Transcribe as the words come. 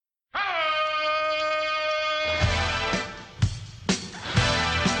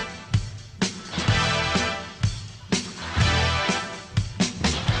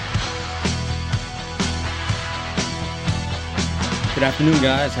Good afternoon,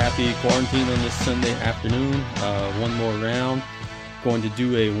 guys. Happy quarantine on this Sunday afternoon. One more round. Going to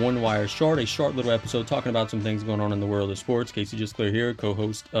do a one-wire short, a short little episode talking about some things going on in the world of sports. Casey Gisclair here,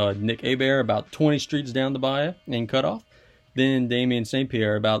 co-host Nick Hebert, about 20 streets down the bayou in Cutoff. Then Damien St.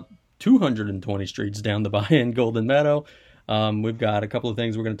 Pierre, about 220 streets down the bayou in Golden Meadow. We've got a couple of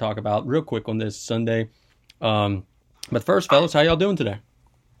things we're going to talk about real quick on this Sunday. But first, fellas, how y'all doing today?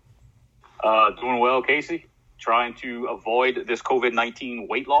 Doing well, Casey. Trying to avoid this COVID-19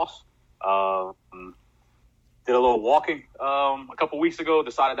 weight loss. Did a little walking a couple weeks ago.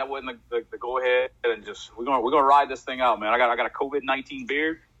 Decided that wasn't the go ahead, and just we're gonna ride this thing out, man. I got a COVID-19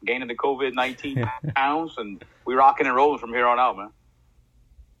 beard, gaining the COVID-19 pounds, and we rocking and rolling from here on out, man.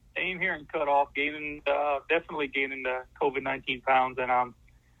 Same here in Cutoff, definitely gaining the COVID-19 pounds, and I'm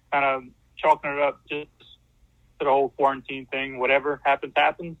kind of chalking it up just to the whole quarantine thing. Whatever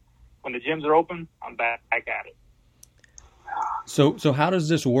happens. When the gyms are open, I'm back at it. So how does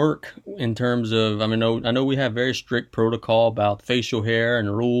this work in terms of, I know we have very strict protocol about facial hair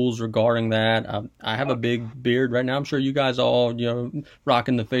and rules regarding that. I have a big beard right now. I'm sure you guys all,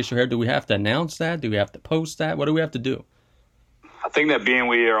 rocking the facial hair. Do we have to announce that? Do we have to post that? What do we have to do? I think that being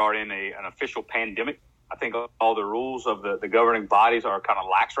we are in an official pandemic, I think all the rules of the governing bodies are kind of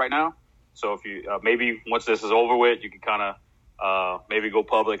lax right now. So if you maybe once this is over with, you can kind of maybe go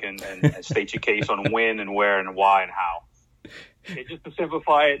public and state your case on when and where and why and how. Okay, just to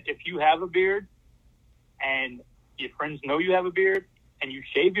simplify it, if you have a beard and your friends know you have a beard and you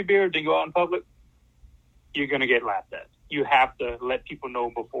shave your beard and go out in public, you're going to get laughed at. You have to let people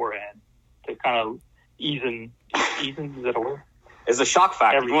know beforehand to kind of ease, is that a word? It's a shock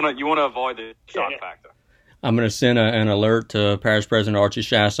factor. You want to avoid the shock factor. I'm going to send an alert to Parish President Archie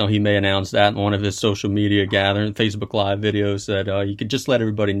Chasson. He may announce that in one of his social media gathering, Facebook Live videos, that you could just let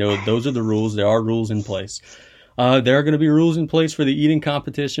everybody know those are the rules. There are rules in place. There are going to be rules in place for the eating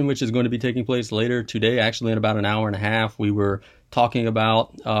competition, which is going to be taking place later today, actually in about an hour and a half. We were talking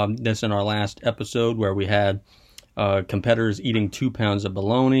about this in our last episode where we had competitors eating 2 pounds of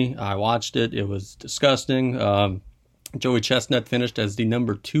bologna. I watched it. It was disgusting. Joey Chestnut finished as the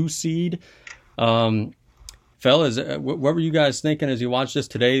number 2 seed. Fellas, what were you guys thinking as you watched this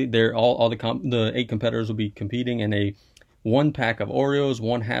today? All the 8 competitors will be competing in a 1 pack of Oreos,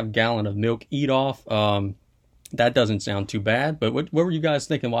 1/2 gallon of milk eat-off. That doesn't sound too bad, but what were you guys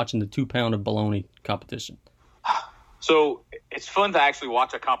thinking watching the 2 pound of bologna competition? So it's fun to actually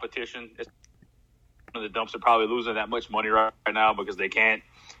watch a competition. The dumps are probably losing that much money right now because they can't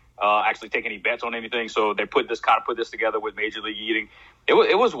actually take any bets on anything. So they put this together with Major League Eating.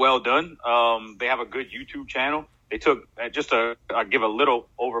 It was well done. They have a good YouTube channel. They took, just to give a little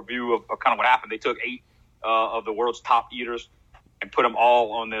overview of kind of what happened, they took 8 of the world's top eaters and put them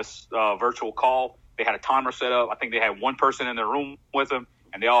all on this virtual call. They had a timer set up. I think they had one person in the room with them,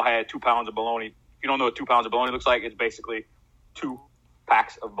 and they all had 2 pounds of bologna. If you don't know what 2 pounds of bologna looks like, it's basically 2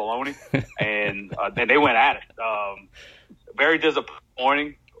 packs of bologna. And then they went at it. Very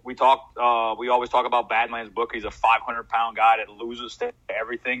disappointing. We always talk about Badlands Booker. He's a 500-pound guy that loses to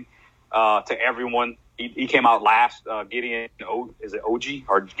everything, to everyone. He came out last. Gideon, is it OG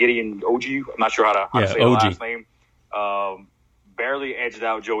or Gideon OG? I'm not sure how to say the last name. Barely edged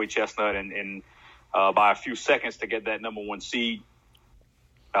out Joey Chestnut and by a few seconds to get that number 1 seed.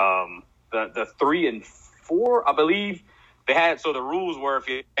 The 3 and 4, I believe, they had. So the rules were if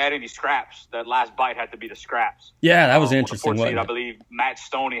you had any scraps, that last bite had to be the scraps. Yeah, that was interesting. The 4th seed, I believe Matt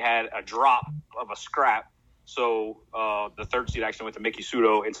Stoney had a drop of a scrap. So the 3rd seed actually went to Mickey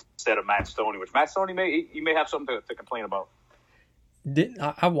Sudo instead of Matt Stoney, which Matt Stoney may have something to complain about.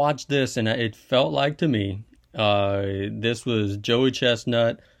 I watched this and it felt like to me this was Joey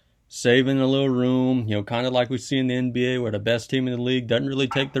Chestnut saving a little room, kind of like we see in the NBA where the best team in the league doesn't really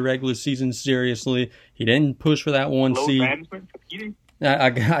take the regular season seriously. He didn't push for that 1 seed. I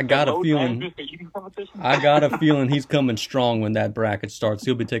got a feeling. I got a feeling he's coming strong when that bracket starts.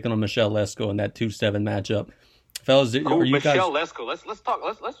 He'll be taking on Michelle Lesko in that 2-7 matchup. Fellas, are you Michelle guys?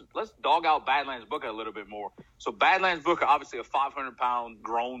 Lesko. Let's dog out Badlands Booker a little bit more. So Badlands Booker, obviously a 500-pound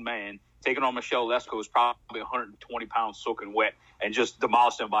grown man, taking on Michelle Lesko is probably 120 pounds soaking wet and just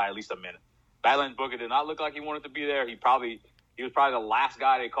demolished him by at least a minute. Badlands Booker did not look like he wanted to be there. He was probably the last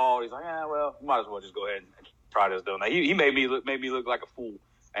guy they called. He's like, well, you might as well just go ahead and try this though. Now, he made me look like a fool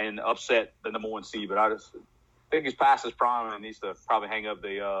and upset the number 1 seed, but I just think he's past his prime and needs to probably hang up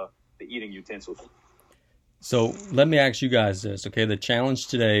the eating utensils. So let me ask you guys this, okay? The challenge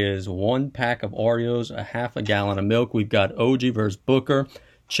today is 1 pack of Oreos, a 1/2 gallon of milk. We've got OG versus Booker,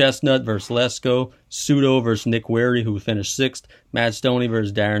 Chestnut versus Lesko, Sudo versus Nick Wary, who finished 6th, Matt Stoney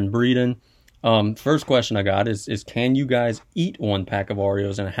versus Darren Breeden. First question I got is can you guys eat one pack of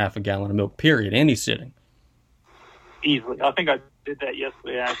Oreos and a half a gallon of milk, period, any sitting? Easily. I think I did that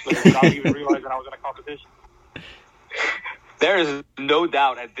yesterday, actually, without even realizing I was in a competition. There is no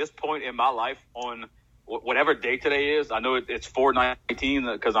doubt at this point in my life, on whatever day today is, I know it's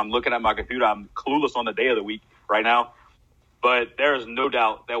 4/19 because I'm looking at my computer. I'm clueless on the day of the week right now. But there is no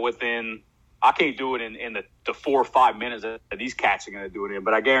doubt that within – I can't do it in the 4 or 5 minutes that these cats are going to do it in.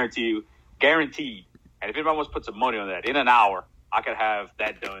 But I guarantee you, guaranteed, and if anybody wants to put some money on that, in an hour, I could have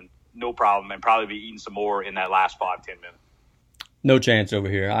that done, no problem, and probably be eating some more in that last 5-10 minutes. No chance over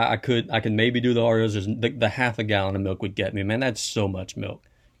here. I could maybe do the Oreos. The half a gallon of milk would get me, man. That's so much milk.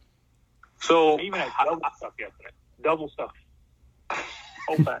 So I even had double stuff yesterday. Double stuff.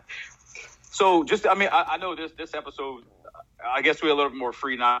 Whole pack. So I know this episode, I guess we're a little bit more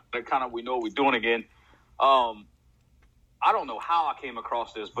free now. We know what we're doing again. I don't know how I came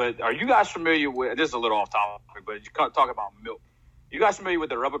across this, but are you guys familiar with, this is a little off topic, but you can't talk about milk. You guys familiar with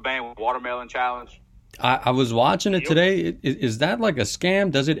the rubber band watermelon challenge? I was watching it today. Is that like a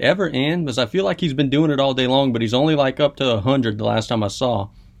scam? Does it ever end? Because I feel like he's been doing it all day long, but he's only like up to 100 the last time I saw.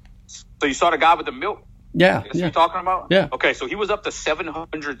 So you saw the guy with the milk? Yeah. Is you talking about? Yeah. Okay, so he was up to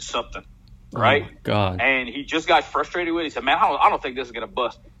 700 something, right? Oh, God. And he just got frustrated with it. He said, man, I don't think this is going to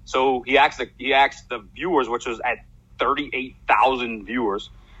bust. So he asked the viewers, which was at 38,000 viewers,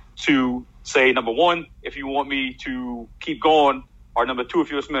 to say, number one, if you want me to keep going, or number two,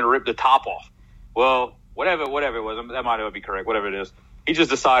 if you want me to rip the top off. Well, whatever it was, that might not be correct, whatever it is. He just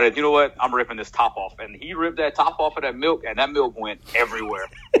decided, you know what, I'm ripping this top off. And he ripped that top off of that milk, and that milk went everywhere.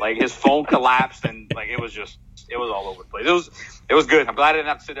 Like, his phone collapsed, and like it was all over the place. It was good. I'm glad I didn't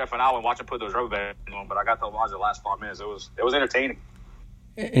have to sit there for an hour and watch him put those rubber bands on, but I got to watch the last 5 minutes. It was entertaining.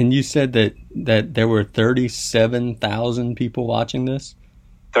 And you said that there were 37,000 people watching this?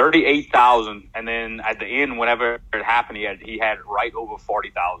 38,000, and then at the end, whenever it happened, he had right over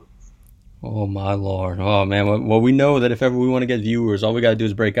 40,000. Oh, my Lord. Oh, man. Well, we know that if ever we want to get viewers, all we got to do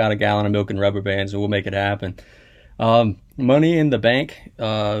is break out a gallon of milk and rubber bands, and we'll make it happen. Money in the Bank,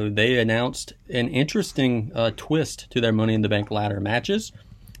 they announced an interesting twist to their Money in the Bank ladder matches.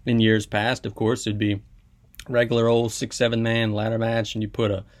 In years past, of course, it'd be regular old 6-7 man ladder match, and you put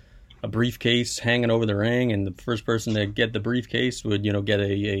a briefcase hanging over the ring, and the first person to get the briefcase would, get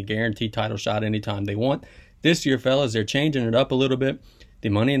a guaranteed title shot anytime they want. This year, fellas, they're changing it up a little bit. The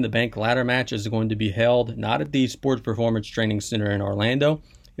Money in the Bank ladder match is going to be held not at the Sports Performance Training Center in Orlando.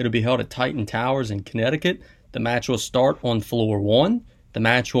 It'll be held at Titan Towers in Connecticut. The match will start on floor 1. The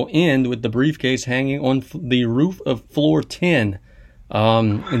match will end with the briefcase hanging on the roof of floor 10.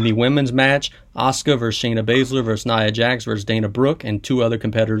 In the women's match, Asuka versus Shayna Baszler versus Nia Jax versus Dana Brooke, and 2 other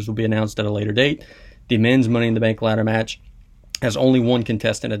competitors will be announced at a later date. The men's Money in the Bank ladder match has only one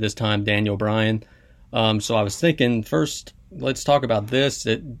contestant at this time, Daniel Bryan. So I was thinking, first, let's talk about this.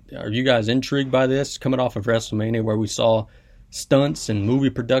 Are you guys intrigued by this? Coming off of WrestleMania, where we saw stunts and movie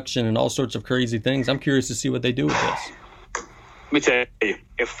production and all sorts of crazy things. I'm curious to see what they do with this. Let me tell you,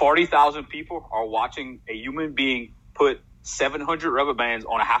 if 40,000 people are watching a human being put 700 rubber bands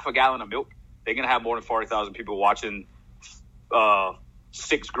on a half a gallon of milk, they're going to have more than 40,000 people watching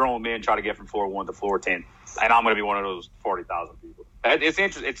 6 grown men try to get from floor 1 to floor 10. And I'm going to be one of those 40,000 people. It's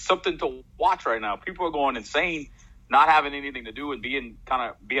interesting. It's something to watch right now. People are going insane, not having anything to do and being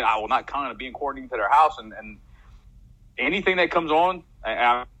quarantined to their house. And anything that comes on, and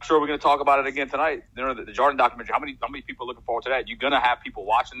I'm sure we're going to talk about it again tonight. The Jordan documentary, how many people are looking forward to that? You're going to have people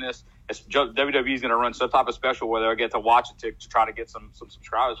watching this. WWE is going to run some type of special where they'll get to watch it to try to get some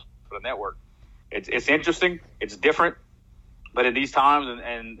subscribers for the network. It's interesting. It's different. But in these times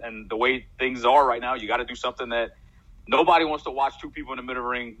and the way things are right now, you got to do something that nobody wants to watch 2 people in the middle of the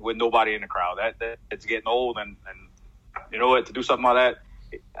ring with nobody in the crowd. That it's getting old, and you know what? To do something like that,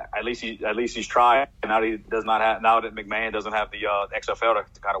 at least he's tried. Now that he does not have. Now that McMahon doesn't have the XFL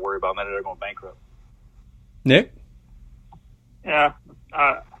to kind of worry about, now that they're going bankrupt. Nick? Yeah,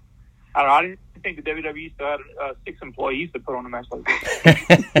 I don't know. I didn't think the WWE still had 6 employees to put on a match like this.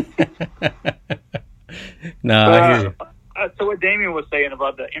 I hear you. So what Damien was saying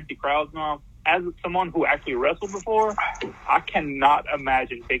about the empty crowds now, as someone who actually wrestled before, I cannot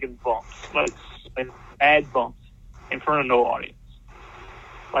imagine taking bumps, like bad bumps, in front of no audience.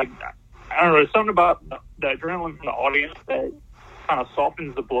 Like, I don't know, there's something about the adrenaline from the audience that kind of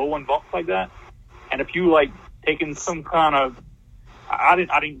softens the blow when bumps like that. And if you, like, taking some kind of, I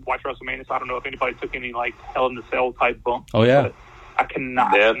didn't watch WrestleMania, so I don't know if anybody took any, like, Hell in the Cell type bumps. Oh, yeah. But I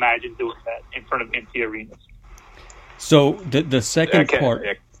cannot imagine doing that in front of empty arenas. So the second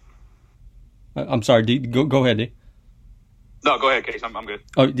part. I'm sorry, go ahead, D. No, go ahead, Case. I'm good.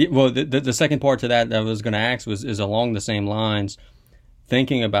 Oh, well, the second part to that I was going to ask is along the same lines.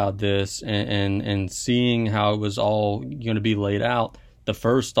 Thinking about this and seeing how it was all going to be laid out, the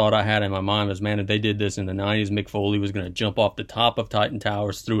first thought I had in my mind was, man, if they did this in the 90s, Mick Foley was going to jump off the top of Titan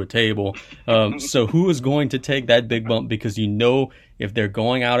Towers through a table. So who is going to take that big bump? Because if they're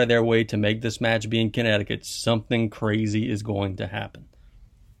going out of their way to make this match be in Connecticut, something crazy is going to happen.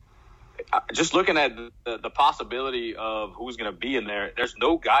 Just looking at the possibility of who's going to be in there, there's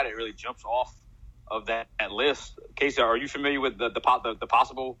no guy that really jumps off of that list. Casey, are you familiar with the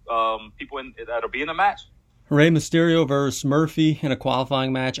possible people that'll be in the match? Rey Mysterio versus Murphy in a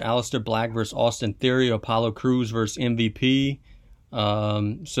qualifying match. Aleister Black versus Austin Theory. Apollo Crews versus MVP.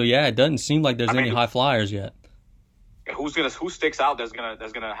 So yeah, it doesn't seem like there's any high flyers yet. Who sticks out? That's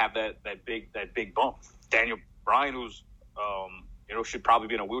gonna have that big bump. Daniel Bryan, who's should probably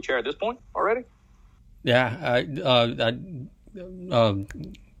be in a wheelchair at this point already. Yeah,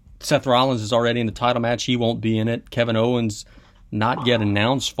 Seth Rollins is already in the title match. He won't be in it. Kevin Owens not yet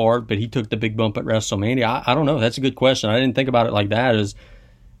announced for it, but he took the big bump at WrestleMania. I don't know. That's a good question. I didn't think about it like that.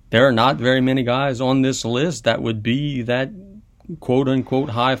 There are not very many guys on this list that would be that quote-unquote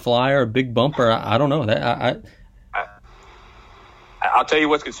high flyer, big bumper. I don't know. I'll tell you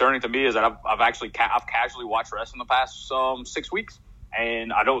what's concerning to me is that I've casually watched wrestling the past 6 weeks,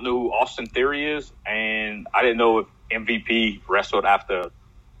 and I don't know who Austin Theory is, and I didn't know if MVP wrestled after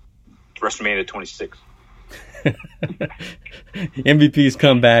WrestleMania 26. MVP's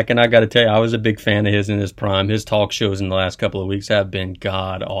come back, and I got to tell you, I was a big fan of his in his prime. His talk shows in the last couple of weeks have been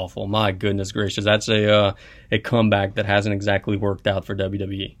god awful. My goodness gracious, that's a comeback that hasn't exactly worked out for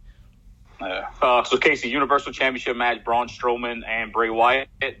WWE. So Casey, Universal Championship match: Braun Strowman and Bray Wyatt.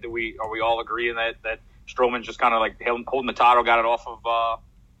 Are we all agreeing that Strowman just kind of like holding the title, got it off of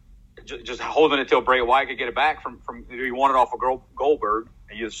just holding it till Bray Wyatt could get it back from he won it off of Goldberg,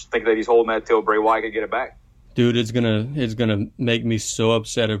 and you just think that he's holding that till Bray Wyatt could get it back? Dude, it's gonna make me so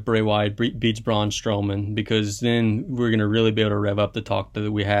upset if Bray Wyatt beats Braun Strowman, because then we're gonna really be able to rev up the talk that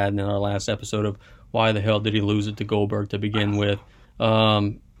we had in our last episode of why the hell did he lose it to Goldberg to begin with.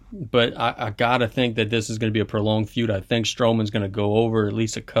 But I gotta think that this is gonna be a prolonged feud. I think Strowman's gonna go over at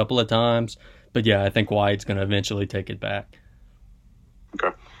least a couple of times, but yeah, I think Wyatt's gonna eventually take it back.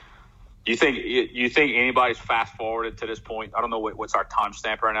 Okay. You think anybody's fast forwarded to this point? I don't know what's our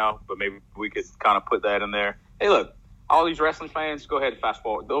timestamp right now, but maybe we could kind of put that in there. Hey, look, all these wrestling fans, go ahead and fast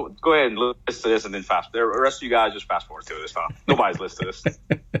forward. Go ahead and listen to this and then fast. The rest of you guys just fast forward to this time. Nobody's listening to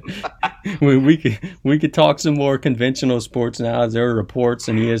this. we could talk some more conventional sports now. There are reports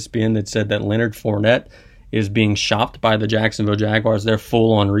in ESPN that said that Leonard Fournette is being shopped by the Jacksonville Jaguars. They're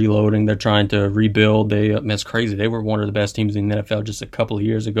full on reloading. They're trying to rebuild. That's crazy. They were one of the best teams in the NFL just a couple of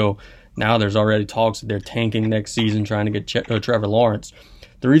years ago. Now there's already talks that they're tanking next season, trying to get Trevor Lawrence.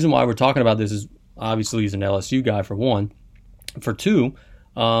 The reason why we're talking about this is obviously he's an LSU guy, for one. For two,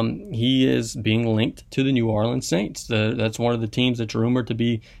 he is being linked to the New Orleans Saints. That's one of the teams that's rumored to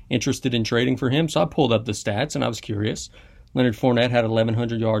be interested in trading for him. So I pulled up the stats, and I was curious. Leonard Fournette had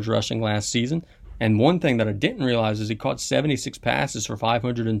 1,100 yards rushing last season. And one thing that I didn't realize is he caught 76 passes for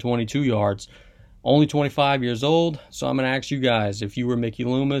 522 yards. Only 25 years old. So I'm going to ask you guys, if you were Mickey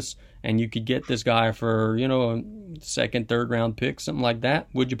Loomis and you could get this guy for, a second, third round pick, something like that,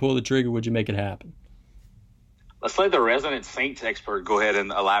 would you pull the trigger? Would you make it happen? Let's let the resident Saints expert go ahead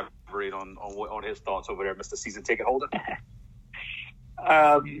and elaborate on his thoughts over there, Mr. Season Ticket Holder.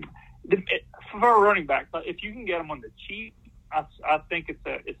 For a running back, if you can get him on the cheap, I think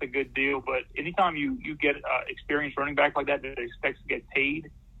it's a good deal. But anytime you get an experienced running back like that expects to get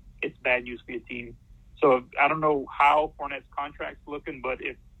paid, it's bad news for your team. So I don't know how Fournette's contract's looking, but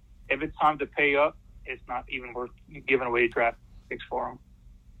if it's time to pay up, it's not even worth giving away draft picks for him.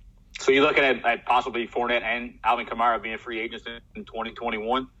 So you're looking at possibly Fournette and Alvin Kamara being free agents in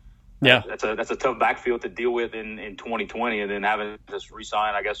 2021. Yeah, that's a tough backfield to deal with in 2020, and then having this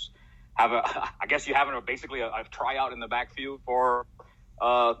resign. I guess you're having basically a tryout in the backfield for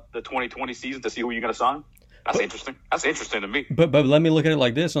the 2020 season to see who you're going to sign. That's interesting. That's interesting to me. But let me look at it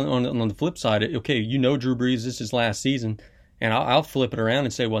like this. On the flip side, okay, Drew Brees, this is last season, and I'll flip it around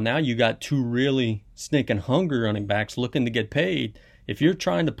and say, well, now you got two really stinking hungry running backs looking to get paid. If you're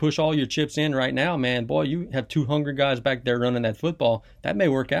trying to push all your chips in right now, man, boy, you have two hungry guys back there running that football. That may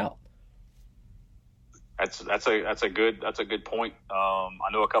work out. That's a good point. I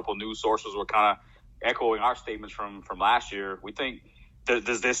know a couple of news sources were kind of echoing our statements from last year. We think.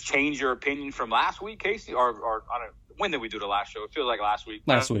 Does this change your opinion from last week, Casey? Or I don't, when did we do the last show? It feels like last week.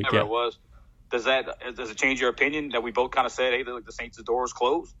 Last week, yeah. It was. Does it change your opinion that we both kind of said, hey, the Saints' door is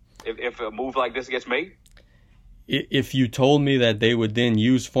closed if a move like this gets made? if you told me that they would then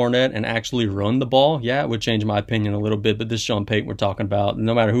use Fournette and actually run the ball, yeah, it would change my opinion a little bit. But this Sean Payton we're talking about,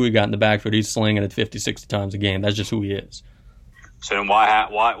 no matter who he got in the backfield, he's slinging it 50, 60 times a game. That's just who he is. So then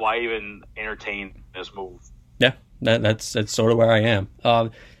why even entertain this move? Yeah, that's sort of where I am.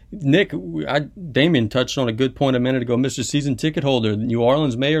 Nick, Damien touched on a good point a minute ago. Mr. Season Ticket Holder, New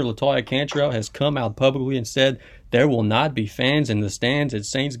Orleans Mayor LaToya Cantrell has come out publicly and said there will not be fans in the stands at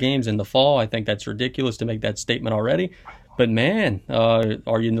Saints games in the fall. I think that's ridiculous to make that statement already. But, man, are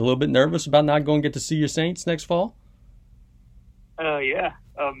you a little bit nervous about not going to get to see your Saints next fall? Yeah.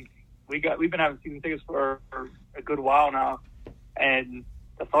 We've been having season tickets for a good while now, and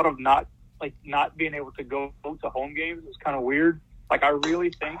the thought of not being able to go to home games is kind of weird. Like, I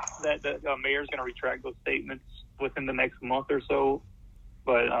really think that the mayor's going to retract those statements within the next month or so.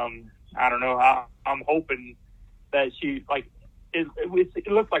 But I don't know. I'm hoping that she, it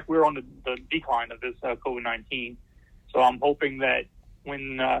looks like we're on the decline of this COVID-19. So I'm hoping that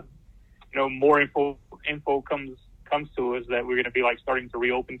when, more info comes to us, that we're going to be starting to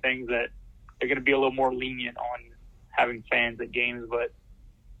reopen things, that they're going to be a little more lenient on having fans at games. But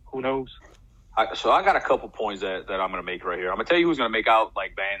who knows? So I got a couple points that I'm going to make right here. I'm going to tell you who's going to make out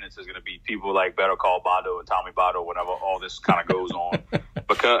like bandits is going to be people like Better Call Bado and Tommy Bado whenever all this kind of goes on.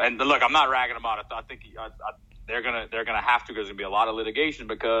 And look, I'm not ragging them out. I think they're going to have to, because there's going to be a lot of litigation,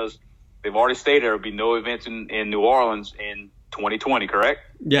 because they've already stated there will be no events in New Orleans in 2020, correct?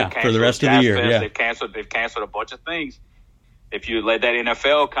 Yeah, for the rest of the year. Yeah. They've canceled a bunch of things. If you let that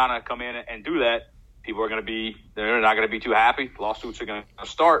NFL kind of come in and do that, people are going to be, they're not going to be too happy. Lawsuits are going to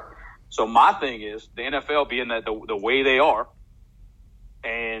start. So my thing is, the NFL being that the way they are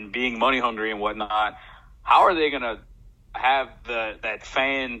and being money hungry and whatnot, how are they going to have that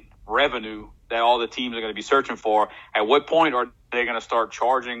fan revenue that all the teams are going to be searching for? At what point are they going to start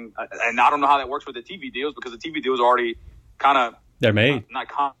charging? And I don't know how that works with the TV deals, because the TV deals are already kind of – they're made.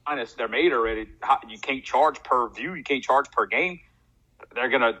 They're made already. You can't charge per view. You can't charge per game.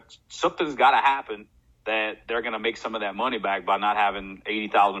 Something's got to happen that they're going to make some of that money back by not having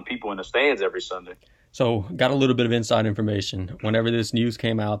 80,000 people in the stands every Sunday. So got a little bit of inside information. Whenever this news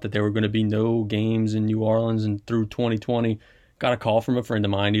came out that there were going to be no games in New Orleans and through 2020, got a call from a friend of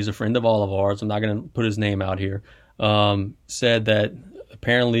mine. He's a friend of all of ours. I'm not going to put his name out here. Said that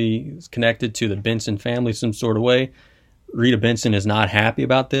apparently it's connected to the Benson family some sort of way. Rita Benson is not happy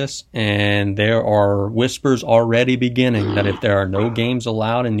about this, and there are whispers already beginning that if there are no games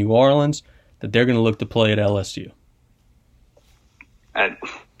allowed in New Orleans, that they're going to look to play at LSU. And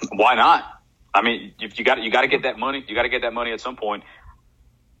why not? I mean, you got to get that money. You got to get that money at some point.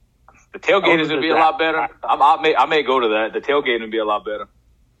 The tailgate is going to be a lot better. I may go to that. The tailgate will be a lot better.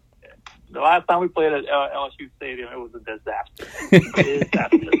 The last time we played at LSU Stadium, it was a disaster.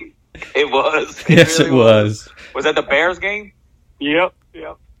 It was. Yes, it was. Was that the Bears game? Yep.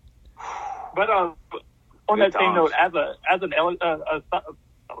 But on that same note,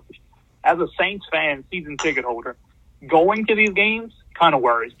 as a Saints fan, season ticket holder, going to these games kind of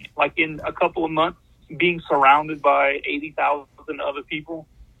worries me. Like, in a couple of months, being surrounded by 80,000 other people,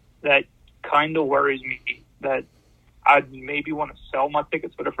 that kind of worries me. That I'd maybe want to sell my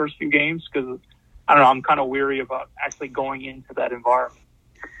tickets for the first few games, because, I don't know, I'm kind of weary about actually going into that environment.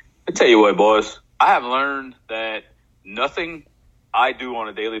 I tell you what, boys, I have learned that nothing I do on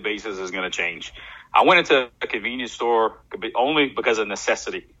a daily basis is going to change. I went into a convenience store only because of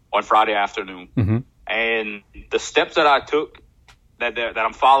necessity on Friday afternoon. Mm-hmm. And the steps that I took that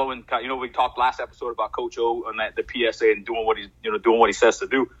I'm following, we talked last episode about Coach O and the PSA and doing what he says to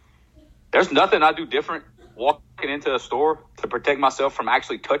do. There's nothing I do different walking into a store to protect myself from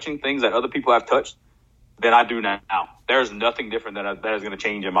actually touching things that other people have touched than I do now. There's nothing different that is going to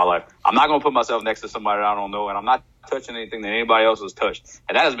change in my life. I'm not going to put myself next to somebody that I don't know, and I'm not touching anything that anybody else has touched.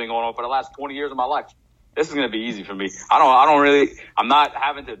 And that has been going on for the last 20 years of my life. This is going to be easy for me. I'm not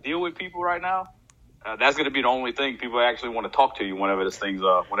having to deal with people right now. That's going to be the only thing. People actually want to talk to you whenever this thing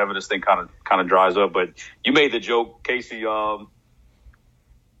kind of dries up. But you made the joke, Casey,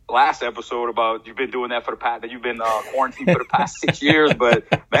 last episode about you've been doing that that you've been quarantined for the past 6 years. But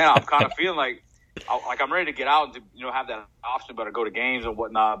man, I'm kind of feeling like I'm ready to get out and have that option, but to go to games and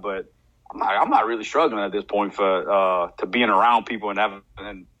whatnot. But I'm not really struggling at this point to being around people and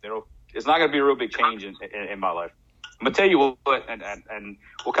it's not going to be a real big change in my life. I'm gonna tell you what, and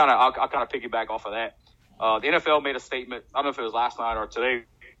I'll kind of piggyback off of that. The NFL made a statement. I don't know if it was last night or today.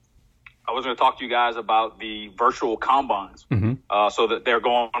 I was going to talk to you guys about the virtual combines. Mm-hmm. So that they're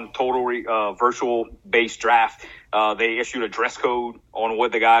going on total virtual based draft. They issued a dress code on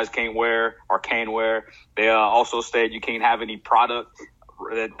what the guys can't wear or can wear. They also said you can't have any product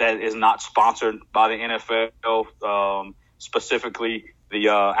that is not sponsored by the NFL, specifically the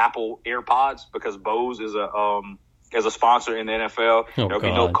Apple AirPods, because Bose is a sponsor in the NFL. There'll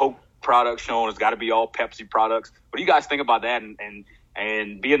be no Coke products shown. It's got to be all Pepsi products. What do you guys think about that?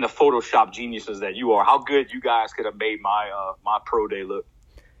 And being the Photoshop geniuses that you are, how good you guys could have made my pro day look?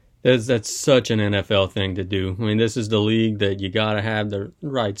 That's such an NFL thing to do. I mean, this is the league that you got to have the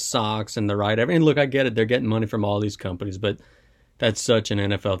right socks and the right everything. And look, I get it. They're getting money from all these companies, but that's such an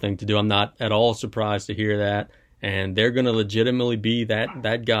NFL thing to do. I'm not at all surprised to hear that. And they're going to legitimately be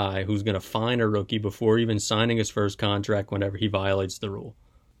that guy who's going to fine a rookie before even signing his first contract whenever he violates the rule.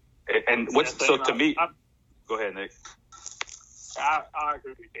 And to me, go ahead, Nick. I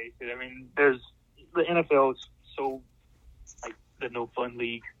agree with Jason. I mean, the NFL is so like the no fun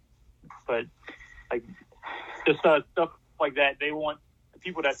league. But like just stuff like that, they want the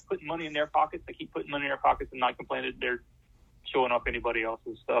people that's putting money in their pockets to keep putting money in their pockets and not complaining they're showing off anybody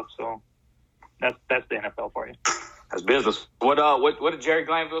else's stuff. So that's the NFL for you. That's business. What did Jerry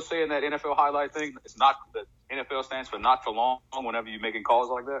Glanville say in that NFL highlight thing? It's not the NFL stands for not for long. Whenever you're making calls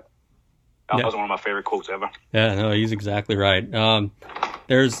like that, that was one of my favorite quotes ever. Yeah, no, he's exactly right.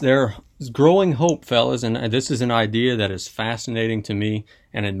 There's growing hope, fellas, and this is an idea that is fascinating to me,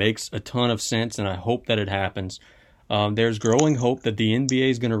 and it makes a ton of sense, and I hope that it happens. There's growing hope that the NBA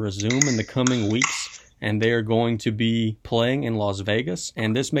is going to resume in the coming weeks, and they are going to be playing in Las Vegas,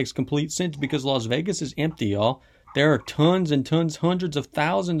 and this makes complete sense because Las Vegas is empty, y'all. There are tons and tons, hundreds of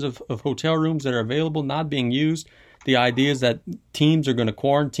thousands of hotel rooms that are available, not being used. The idea is that teams are going to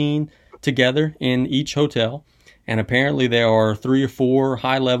quarantine together in each hotel. And apparently there are 3 or 4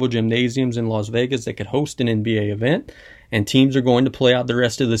 high-level gymnasiums in Las Vegas that could host an NBA event. And teams are going to play out the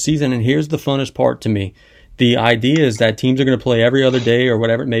rest of the season. And here's the funnest part to me. The idea is that teams are going to play every other day or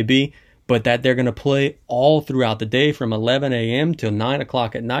whatever it may be, but that they're going to play all throughout the day from 11 a.m. till 9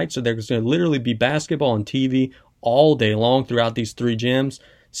 o'clock at night. So there's going to literally be basketball on TV all day long throughout these 3 gyms.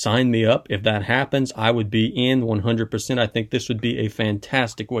 Sign me up. If that happens, I would be in 100%. I think this would be a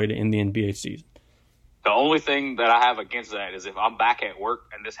fantastic way to end the NBA season. The only thing that I have against that is if I'm back at work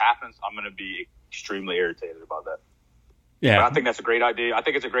and this happens, I'm going to be extremely irritated about that. Yeah, but I think that's a great idea. I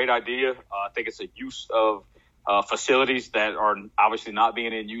think it's a great idea. I think it's a use of facilities that are obviously not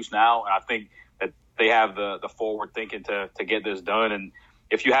being in use now. And I think that they have the forward thinking to get this done. And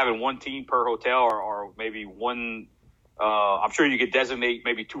if you having one team per hotel or maybe one, I'm sure you could designate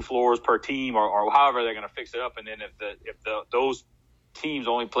maybe 2 floors per team or however they're going to fix it up. And then if those teams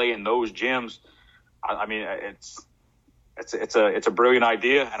only play in those gyms, I mean, it's a brilliant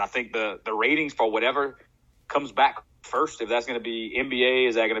idea, and I think the ratings for whatever comes back first, if that's going to be NBA,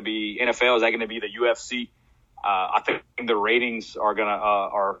 is that going to be NFL, is that going to be the UFC? I think the ratings are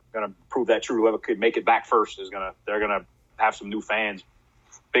gonna prove that true. Whoever could make it back first they're gonna have some new fans,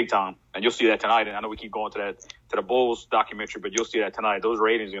 big time, and you'll see that tonight. And I know we keep going to the Bulls documentary, but you'll see that tonight. Those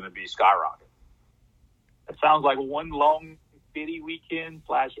ratings are going to be skyrocketing. It sounds like one long Biddy weekend /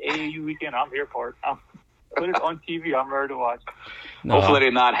 AAU weekend. I'm here for it. Put it on TV. I'm ready to watch. No. Hopefully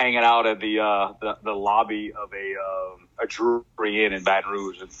they're not hanging out at the lobby of a Drury Inn in Baton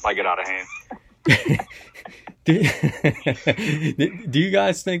Rouge. It might get out of hand. Do you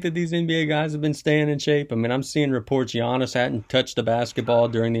guys think that these NBA guys have been staying in shape? I mean, I'm seeing reports Giannis hadn't touched the basketball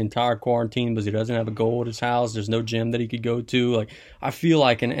during the entire quarantine because he doesn't have a goal at his house. There's no gym that he could go to. Like, I feel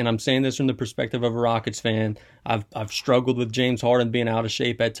like, and I'm saying this from the perspective of a Rockets fan, I've struggled with James Harden being out of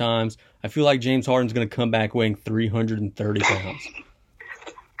shape at times. I feel like James Harden's going to come back weighing 330 pounds.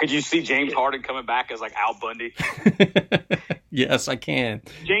 Could you see James Harden coming back as like Al Bundy? Yes, I can.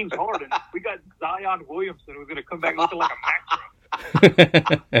 James Harden. We got Zion Williamson who's going to come back looking like a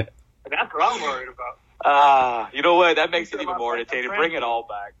macro. That's what I'm worried about. You know what? That makes it even more irritating. Bring it all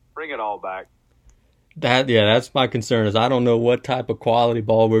back. Bring it all back. That's my concern. Is I don't know what type of quality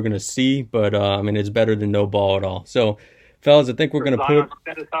ball we're going to see, but I mean, it's better than no ball at all. So, fellas, I think we're going to put.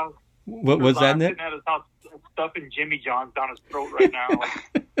 What was that, Nick? At his house, stuffing Jimmy John's down his throat right now.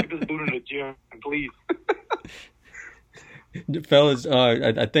 Like, this dude in the gym, please. Fellas,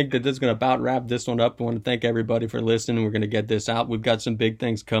 I think that this is going to about wrap this one up. I want to thank everybody for listening. We're going to get this out. We've got some big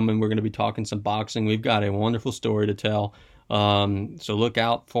things coming. We're going to be talking some boxing. We've got a wonderful story to tell. So look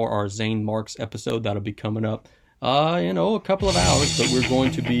out for our Zane Marks episode. That'll be coming up, a couple of hours. But we're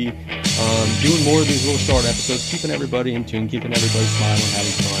going to be doing more of these little short episodes, keeping everybody in tune, keeping everybody smiling,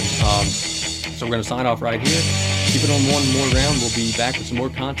 having fun. So we're going to sign off right here. Keep it on one more round. We'll be back with some more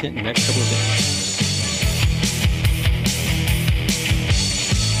content in the next couple of days.